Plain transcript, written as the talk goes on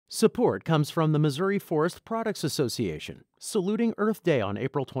Support comes from the Missouri Forest Products Association, saluting Earth Day on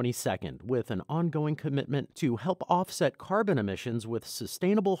April 22nd with an ongoing commitment to help offset carbon emissions with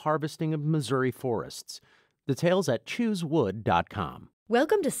sustainable harvesting of Missouri forests. Details at choosewood.com.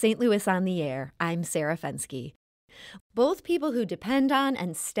 Welcome to St. Louis on the Air. I'm Sarah Fenske. Both people who depend on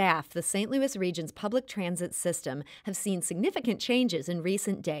and staff the St. Louis region's public transit system have seen significant changes in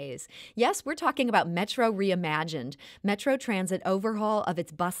recent days. Yes, we're talking about Metro Reimagined, Metro Transit overhaul of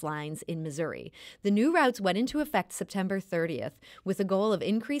its bus lines in Missouri. The new routes went into effect September 30th with the goal of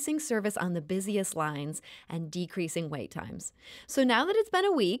increasing service on the busiest lines and decreasing wait times. So now that it's been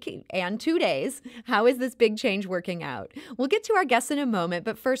a week and 2 days, how is this big change working out? We'll get to our guests in a moment,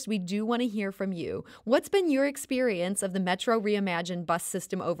 but first we do want to hear from you. What's been your experience of the Metro Reimagined bus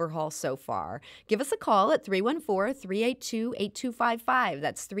system overhaul so far? Give us a call at 314-382-8255.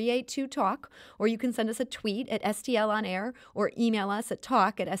 That's 382-TALK. Or you can send us a tweet at STL on air or email us at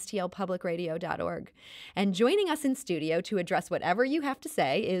talk@stlpublicradio.org. And joining us in studio to address whatever you have to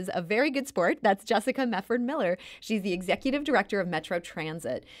say is a very good sport. That's Jessica Mefford-Miller. She's the Executive Director of Metro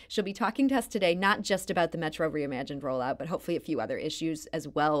Transit. She'll be talking to us today not just about the Metro Reimagined rollout, but hopefully a few other issues as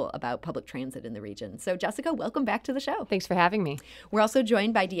well about public transit in the region. So Jessica, welcome back to the show. Thanks for having me. We're also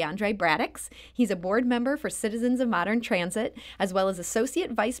joined by D'Andre Braddix. He's a board member for Citizens of Modern Transit, as well as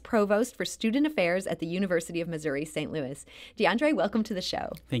Associate Vice Provost for Student Affairs at the University of Missouri, St. Louis. D'Andre, welcome to the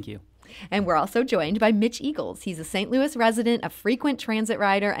show. Thank you. And we're also joined by Mitch Eagles. He's a St. Louis resident, a frequent transit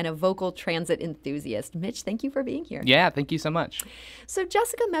rider, and a vocal transit enthusiast. Mitch, thank you for being here. Yeah, thank you so much. So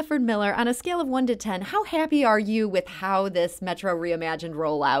Jessica Mefford-Miller, on a scale of 1 to 10, how happy are you with how this Metro Reimagined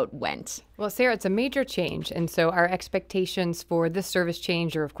rollout went? Well, Sarah, it's a major change, and so our expectations for this service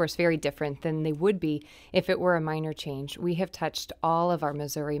change are, of course, very different than they would be if it were a minor change. We have touched all of our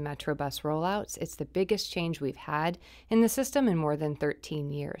Missouri Metro bus rollouts. It's the biggest change we've had in the system in more than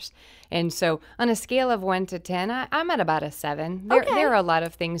 13 years. And so on a scale of 1 to 10, I'm at about a 7. There are a lot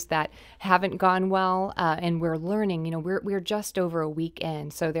of things that haven't gone well, and we're learning. You know, we're just over a week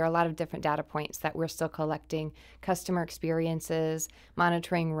in, so there are a lot of different data points that we're still collecting: customer experiences,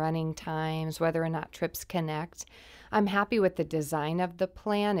 monitoring running times, whether or not trips connect. I'm happy with the design of the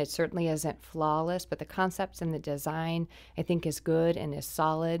plan. It certainly isn't flawless, but the concepts and the design, I think, is good and is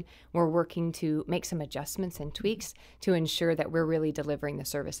solid. We're working to make some adjustments and tweaks to ensure that we're really delivering the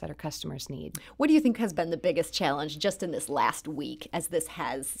service that our customers need. What do you think has been the biggest challenge just in this last week as this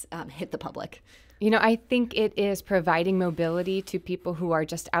has hit the public? You know, I think it is providing mobility to people who are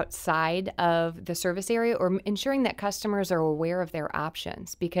just outside of the service area, or ensuring that customers are aware of their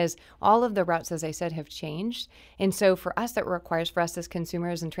options, because all of the routes, as I said, have changed. And so for us, that requires, for us as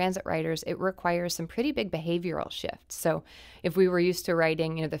consumers and transit riders, it requires some pretty big behavioral shifts. So if we were used to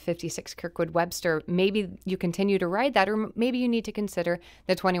riding, you know, the 56 Kirkwood Webster, maybe you continue to ride that, or maybe you need to consider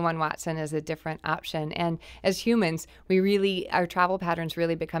the 21 Watson as a different option. And as humans, our travel patterns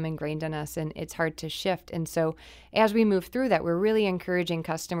really become ingrained in us, and it's hard to shift. And so as we move through that, we're really encouraging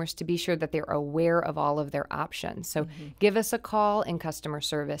customers to be sure that they're aware of all of their options. So give us a call in customer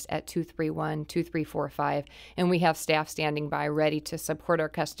service at 231-2345, and we have staff standing by ready to support our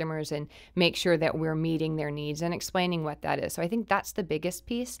customers and make sure that we're meeting their needs and explaining what that is. So I think that's the biggest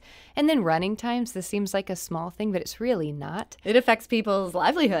piece. And then running times, this seems like a small thing, but it's really not. It affects people's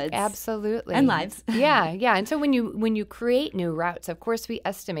livelihoods. Absolutely. And lives. Yeah. And so when you create new routes, of course, we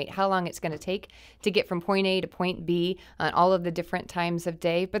estimate how long it's going to take to get from point A to point B on all of the different times of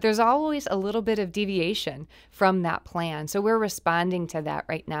day, but there's always a little bit of deviation from that plan. So we're responding to that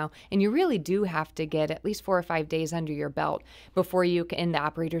right now, and you really do have to get at least 4 or 5 days under your belt before you can, and the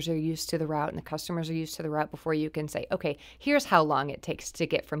operators are used to the route and the customers are used to the route, before you can say, okay, here's how long it takes to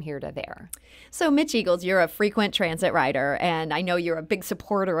get from here to there. So Mitch Eagles, you're a frequent transit rider, and I know you're a big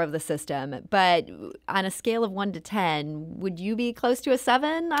supporter of the system, but on a scale of 1 to 10, would you be close to a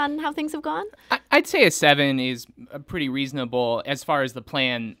 7 on how things have gone? I'd say a 7 is pretty reasonable as far as the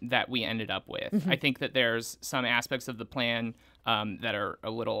plan that we ended up with. I think that there's some aspects of the plan that are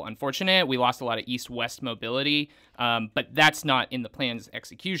a little unfortunate. We lost a lot of east-west mobility, but that's not in the plan's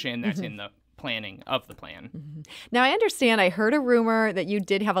execution. That's in the planning of the plan. Now, I understand, I heard a rumor that you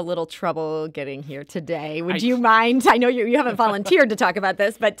did have a little trouble getting here today. Would you mind? I know you haven't volunteered to talk about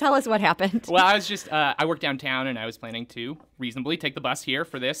this, but tell us what happened. Well, I was just, I work downtown, and I was planning to reasonably take the bus here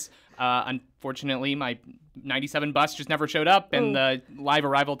for this. Unfortunately, my 97 bus just never showed up, and the live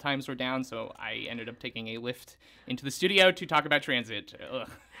arrival times were down, so I ended up taking a lift into the studio to talk about transit. Ugh.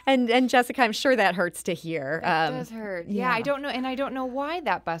 And Jessica, I'm sure that hurts to hear. It does hurt. Yeah, I don't know, and I don't know why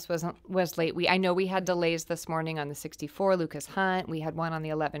that bus was late. I know we had delays this morning on the 64 Lucas Hunt. We had one on the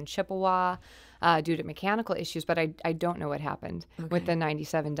 11 Chippewa. due to mechanical issues, but I don't know what happened with the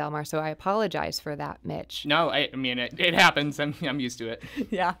 97 Del Mar, so I apologize for that, Mitch. No, I mean, it happens. I'm used to it.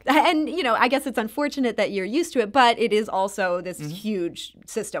 Yeah. And, I guess it's unfortunate that you're used to it, but it is also this huge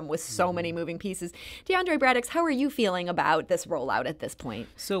system with so many moving pieces. D'Andre Braddix, how are you feeling about this rollout at this point?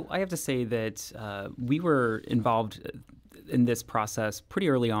 So I have to say that we were involved in this process pretty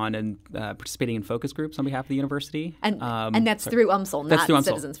early on and participating in focus groups on behalf of the university. And that's through UMSL, not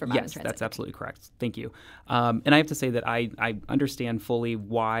Citizens for Modern Transit. Yes, that's absolutely correct. Thank you. And I have to say that I understand fully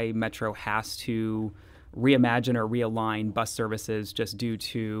why Metro has to reimagine or realign bus services just due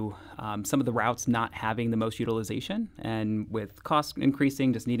to some of the routes not having the most utilization, and with costs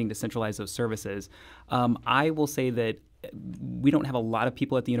increasing, just needing to centralize those services. I will say that we don't have a lot of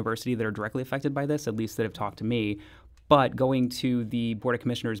people at the university that are directly affected by this, at least that have talked to me. But going to the Board of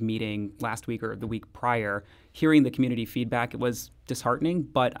Commissioners meeting last week or the week prior, hearing the community feedback, it was disheartening,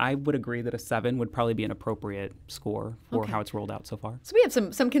 but I would agree that a 7 would probably be an appropriate score for how it's rolled out so far. So we have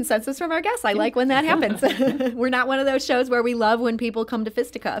some consensus from our guests. I like when that happens. We're not one of those shows where we love when people come to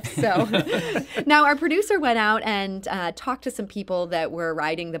fisticuffs. So now our producer went out and talked to some people that were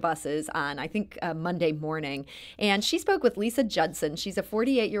riding the buses on, I think, Monday morning. And she spoke with Lisa Judson. She's a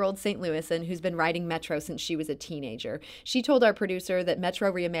 48-year-old St. Louisan who's been riding Metro since she was a teenager. She told our producer that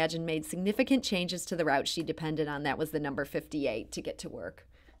Metro Reimagined made significant changes to the route she depended on. That was the number 58 to get to work.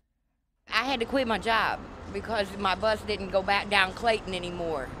 I had to quit my job because my bus didn't go back down Clayton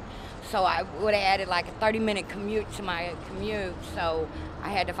anymore. So I would have added like a 30-minute commute to my commute, so I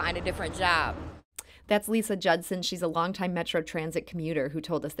had to find a different job. That's Lisa Judson. She's a longtime Metro Transit commuter who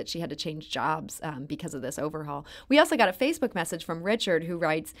told us that she had to change jobs because of this overhaul. We also got a Facebook message from Richard who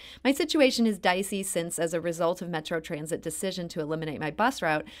writes, "My situation is dicey since, as a result of Metro Transit decision to eliminate my bus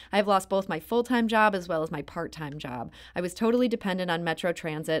route, I have lost both my full-time job as well as my part-time job. I was totally dependent on Metro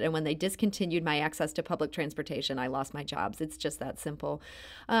Transit, and when they discontinued my access to public transportation, I lost my jobs. It's just that simple."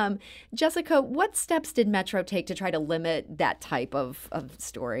 Jessica, what steps did Metro take to try to limit that type of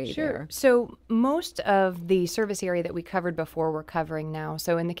story? Sure. There? So most of the service area that we covered before we're covering now.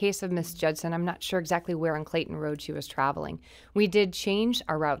 So in the case of Miss Judson, I'm not sure exactly where on Clayton Road she was traveling. We did change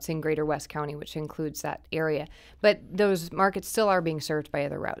our routes in Greater West County, which includes that area, but those markets still are being served by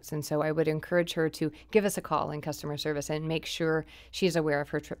other routes. And so I would encourage her to give us a call in customer service and make sure she's aware of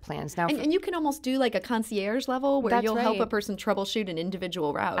her trip plans. Now, and you can almost do like a concierge level where you'll help right. a person troubleshoot an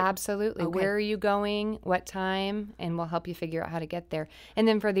individual route. Absolutely. Okay. Where are you going? What time? And we'll help you figure out how to get there. And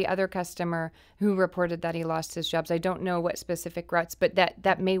then for the other customer who reported that he lost his jobs, I don't know what specific routes, but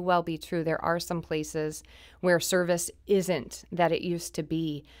that may well be true. There are some places where service isn't that it used to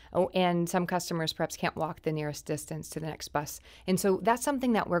be. Oh, and some customers perhaps can't walk the nearest distance to the next bus. And so that's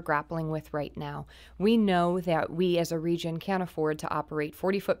something that we're grappling with right now. We know that we as a region can't afford to operate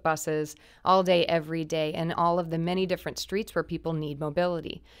 40-foot buses all day, every day, and all of the many different streets where people need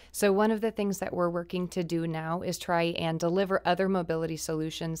mobility. So one of the things that we're working to do now is try and deliver other mobility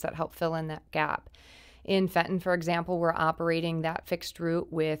solutions that help fill in that gap. In Fenton, for example, we're operating that fixed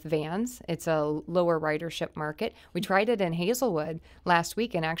route with vans. It's a lower ridership market. We tried it in Hazelwood last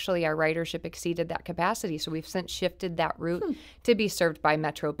week, and actually our ridership exceeded that capacity. So we've since shifted that route to be served by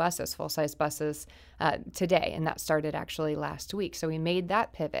Metro buses, full-size buses, today, and that started actually last week. So we made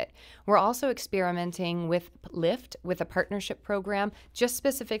that pivot. We're also experimenting with Lyft, with a partnership program, just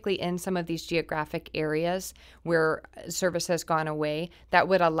specifically in some of these geographic areas where service has gone away, that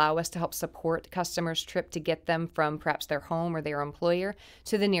would allow us to help support customers' trip to get them from perhaps their home or their employer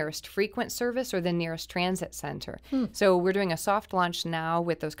to the nearest frequent service or the nearest transit center. So we're doing a soft launch now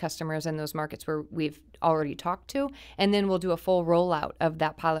with those customers in those markets where we've already talked to, and then we'll do a full rollout of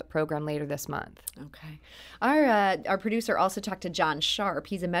that pilot program later this month. Okay. Our producer also talked to John Sharp.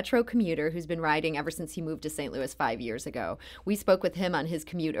 He's a Metro commuter who's been riding ever since he moved to St. Louis 5 years ago. We spoke with him on his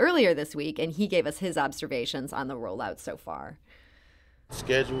commute earlier this week, and he gave us his observations on the rollout so far.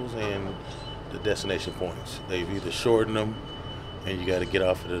 Schedules and the destination points. They've either shortened them and you got to get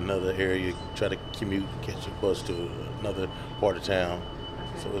off at another area, try to commute, catch a bus to another part of town.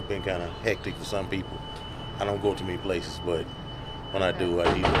 So it's been kind of hectic for some people. I don't go to many places, but when I do,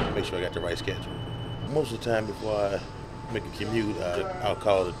 I need to make sure I got the right schedule. Most of the time before I make a commute, I'll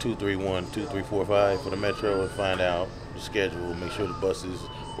call the 231-2345 for the Metro and find out the schedule, make sure the bus is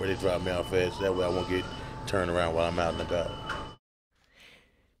where they drop me off at, so that way I won't get turned around while I'm out and about.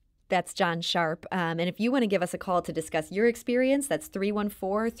 That's John Sharp. And if you want to give us a call to discuss your experience, that's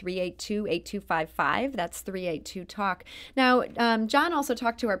 314-382-8255. That's 382-TALK. Now, John also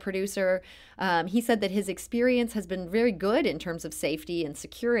talked to our producer. He said that his experience has been very good in terms of safety and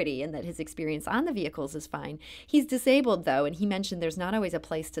security, and that his experience on the vehicles is fine. He's disabled, though, and he mentioned there's not always a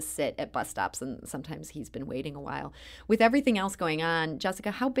place to sit at bus stops, and sometimes he's been waiting a while. With everything else going on,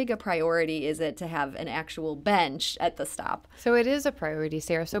 Jessica, how big a priority is it to have an actual bench at the stop? So it is a priority,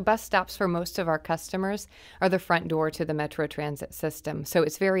 Sarah. So bus stops for most of our customers are the front door to the Metro Transit system. So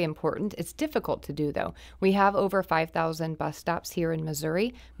it's very important. It's difficult to do, though. We have over 5,000 bus stops here in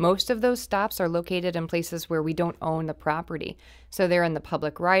Missouri. Most of those stops are located in places where we don't own the property. So they're in the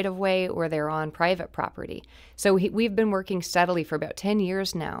public right-of-way or they're on private property. So we've been working steadily for about 10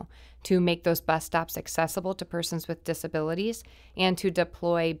 years now to make those bus stops accessible to persons with disabilities and to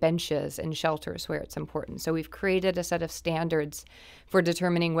deploy benches and shelters where it's important. So we've created a set of standards for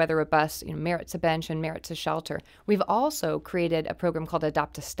determining whether a bus merits a bench and merits a shelter. We've also created a program called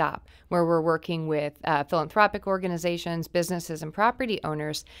Adopt a Stop, where we're working with philanthropic organizations, businesses, and property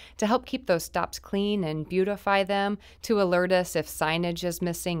owners to help keep those stops clean and beautify them, to alert us if signage is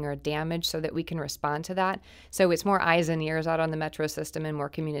missing or damaged so that we can respond to that. So it's more eyes and ears out on the Metro system and more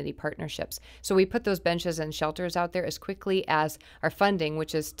community partnerships. So we put those benches and shelters out there as quickly as our funding,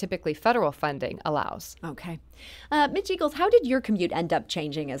 which is typically federal funding, allows. Okay. Mitch Eagles, how did your commute end up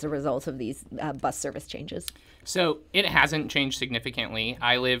changing as a result of these bus service changes? So it hasn't changed significantly.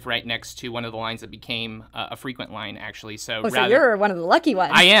 I live right next to one of the lines that became a frequent line, actually. So you're one of the lucky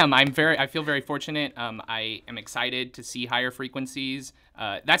ones. I am. I feel very fortunate. I am excited to see higher frequencies.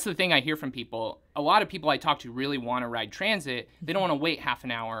 That's the thing I hear from people. A lot of people I talk to really want to ride transit. They don't want to wait half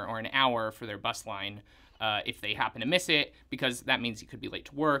an hour or an hour for their bus line if they happen to miss it, because that means you could be late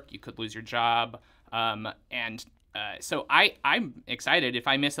to work, you could lose your job. So I'm excited. If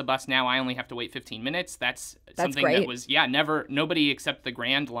I miss a bus now, I only have to wait 15 minutes. That's something great. That was, nobody except the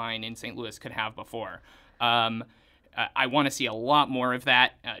Grand Line in St. Louis could have before. I want to see a lot more of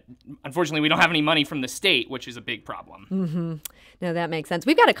that. Unfortunately, we don't have any money from the state, which is a big problem. Mm-hmm. No, that makes sense.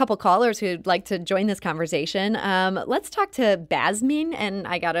 We've got a couple callers who'd like to join this conversation. Let's talk to Basmin, and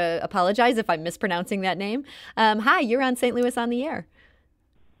I got to apologize if I'm mispronouncing that name. Hi, you're on St. Louis on the Air.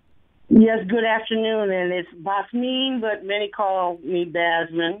 Yes, good afternoon, and it's Basmin, but many call me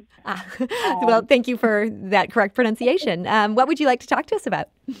Basmin. Well, thank you for that correct pronunciation. What would you like to talk to us about?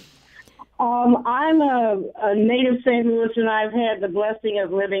 I'm a native St. Louis, and I've had the blessing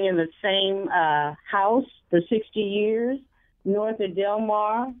of living in the same house for 60 years, north of Del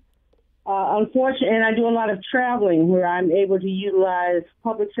Mar. Unfortunately, and I do a lot of traveling where I'm able to utilize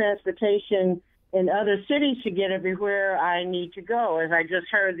public transportation in other cities to get everywhere I need to go. As I just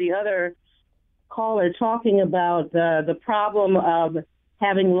heard the other caller talking about the problem of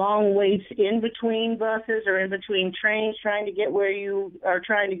having long waits in between buses or in between trains trying to get where you are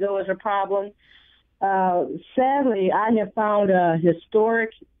trying to go is a problem. Sadly, I have found a historic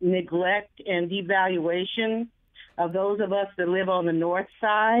neglect and devaluation of those of us that live on the north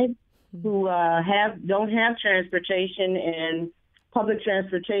side who don't have transportation, and public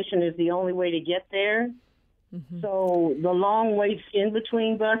transportation is the only way to get there. Mm-hmm. So the long waits in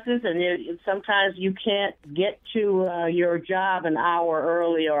between buses, and sometimes you can't get to your job an hour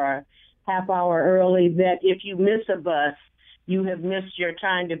early or a half hour early, that if you miss a bus, you have missed your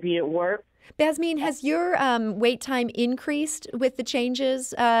time to be at work. Basmin, has your wait time increased with the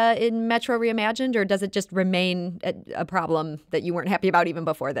changes in Metro Reimagined, or does it just remain a problem that you weren't happy about even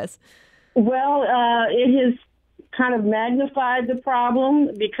before this? Well, it has kind of magnified the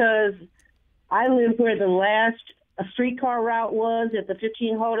problem, because I live where the last streetcar route was at the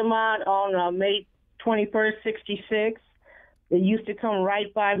 15 Hodemont on May 21st, 66. It used to come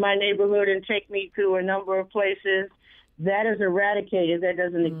right by my neighborhood and take me to a number of places. That is eradicated. That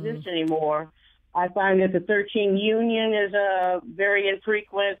doesn't exist anymore. I find that the 13 Union is very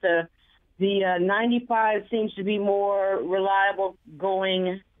infrequent. The 95 seems to be more reliable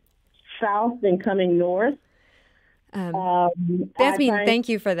going south than coming north. Basmin, thank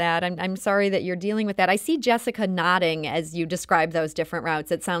you for that. I'm sorry that you're dealing with that. I see Jessica nodding as you describe those different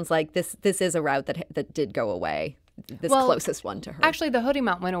routes. It sounds like this is a route that did go away. This closest one to her. Actually, the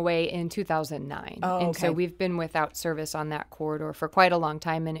Hodemont went away in 2009. Oh, okay. And so we've been without service on that corridor for quite a long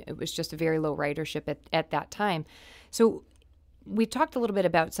time, and it was just a very low ridership at that time. So we talked a little bit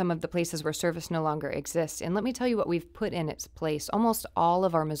about some of the places where service no longer exists, and let me tell you what we've put in its place. Almost all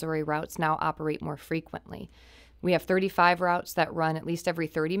of our Missouri routes now operate more frequently. We have 35 routes that run at least every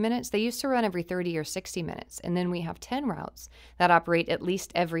 30 minutes. They used to run every 30 or 60 minutes. And then we have 10 routes that operate at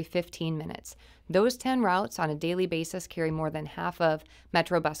least every 15 minutes. Those 10 routes on a daily basis carry more than half of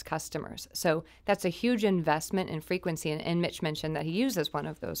Metro bus customers. So that's a huge investment in frequency, and Mitch mentioned that he uses one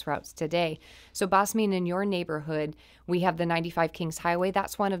of those routes today. So Bossmean, in your neighborhood, we have the 95 Kings Highway.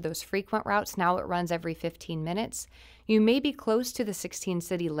 That's one of those frequent routes. Now it runs every 15 minutes. You may be close to the 16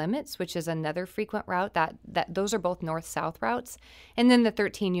 city limits, which is another frequent route. Those are both north-south routes. And then the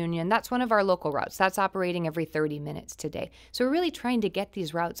 13 Union, that's one of our local routes. That's operating every 30 minutes today. So we're really trying to get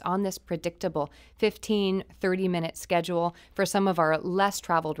these routes on this predictable 15, 30-minute schedule. For some of our less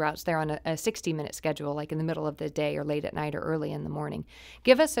traveled routes, they're on a 60-minute schedule, like in the middle of the day or late at night or early in the morning.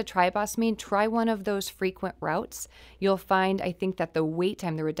 Give us a try, Bossmean. Try one of those frequent routes. You'll find, I think, that the wait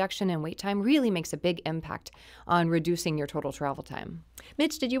time, the reduction in wait time really makes a big impact on reducing your total travel time.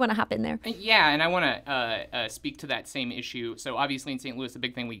 Mitch, did you want to hop in there? Yeah, and I want to speak to that same issue. So obviously in St. Louis, the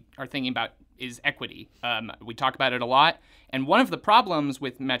big thing we are thinking about is equity. We talk about it a lot. And one of the problems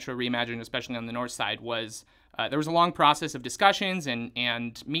with Metro Reimagined, especially on the north side, was there was a long process of discussions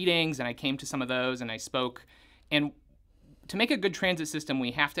and meetings, and I came to some of those and I spoke. And to make a good transit system, we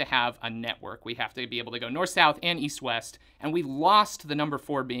have to have a network. We have to be able to go north-south and east-west. And we lost the number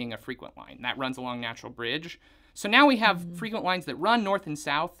 4 being a frequent line. That runs along Natural Bridge. So now we have frequent lines that run north and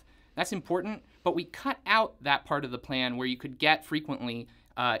south. That's important, but we cut out that part of the plan where you could get frequently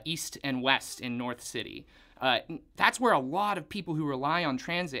east and west in North City. That's where a lot of people who rely on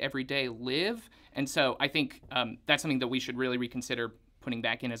transit every day live, and so I think that's something that we should really reconsider putting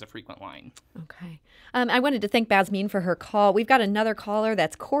back in as a frequent line. Okay. I wanted to thank Bossmean for her call. We've got another caller.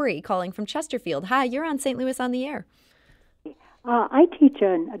 That's Corey calling from Chesterfield. Hi, you're on St. Louis on the Air. I teach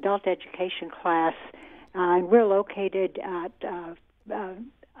an adult education class. And we're located at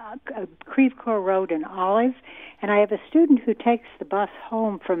Creve Coeur Road in Olive, and I have a student who takes the bus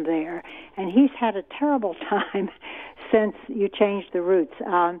home from there, and he's had a terrible time since you changed the routes.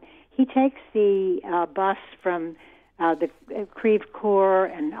 He takes the bus from the Creve Coeur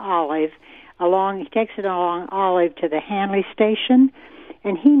and Olive he takes it along Olive to the Hanley station,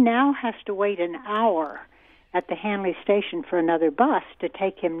 and he now has to wait an hour at the Hanley station for another bus to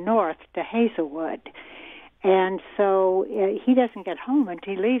take him north to Hazelwood. And so he doesn't get home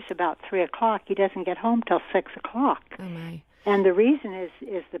until he leaves about 3 o'clock. He doesn't get home till 6 o'clock. Oh, my. And the reason is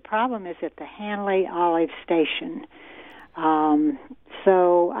the problem is at the Hanley Olive station.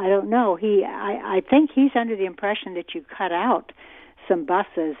 So I don't know. I think he's under the impression that you cut out some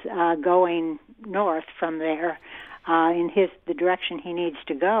buses going north from there in the direction he needs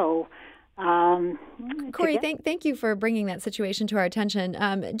to go. Corey, thank you for bringing that situation to our attention.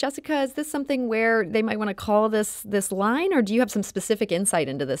 Jessica, is this something where they might want to call this line, or do you have some specific insight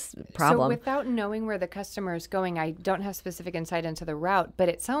into this problem? So without knowing where the customer is going, I don't have specific insight into the route, but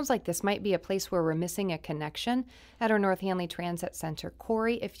it sounds like this might be a place where we're missing a connection at our North Hanley Transit Center.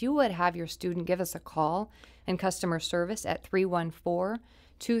 Corey, if you would have your student give us a call in customer service at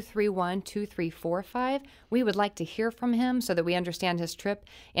 314-231-2345. We would like to hear from him so that we understand his trip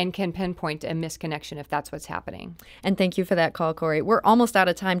and can pinpoint a misconnection if that's what's happening. And thank you for that call, Corey. We're almost out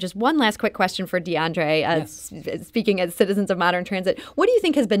of time. Just one last quick question for D'Andre. Yes. Speaking as citizens of modern transit, what do you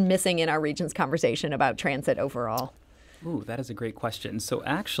think has been missing in our region's conversation about transit overall? Ooh, that is a great question. So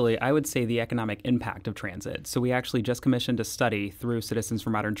actually, I would say the economic impact of transit. So we actually just commissioned a study through Citizens for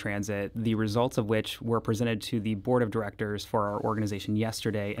Modern Transit, the results of which were presented to the board of directors for our organization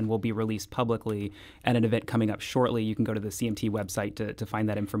yesterday and will be released publicly at an event coming up shortly. You can go to the CMT website to find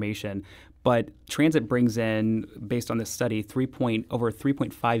that information. But transit brings in, based on this study, over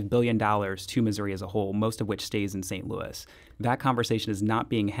 $3.5 billion to Missouri as a whole, most of which stays in St. Louis. That conversation is not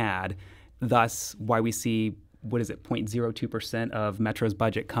being had, thus why we see 0.02% of Metro's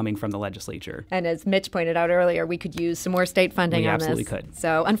budget coming from the legislature. And as Mitch pointed out earlier, we could use some more state funding on this. We absolutely could.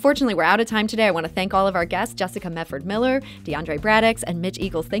 So unfortunately, we're out of time today. I want to thank all of our guests, Jessica Mefford-Miller, D'Andre Braddix, and Mitch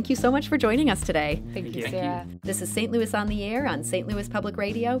Eagles. Thank you so much for joining us today. Thank you, Sarah. This is St. Louis on the Air on St. Louis Public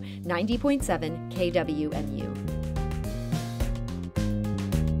Radio, 90.7 KWMU.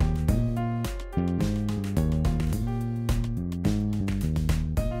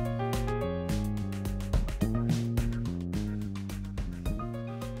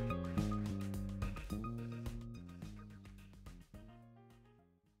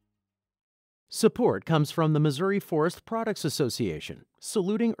 Support comes from the Missouri Forest Products Association,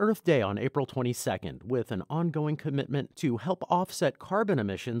 saluting Earth Day on April 22nd with an ongoing commitment to help offset carbon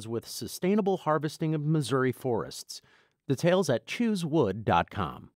emissions with sustainable harvesting of Missouri forests. Details at choosewood.com.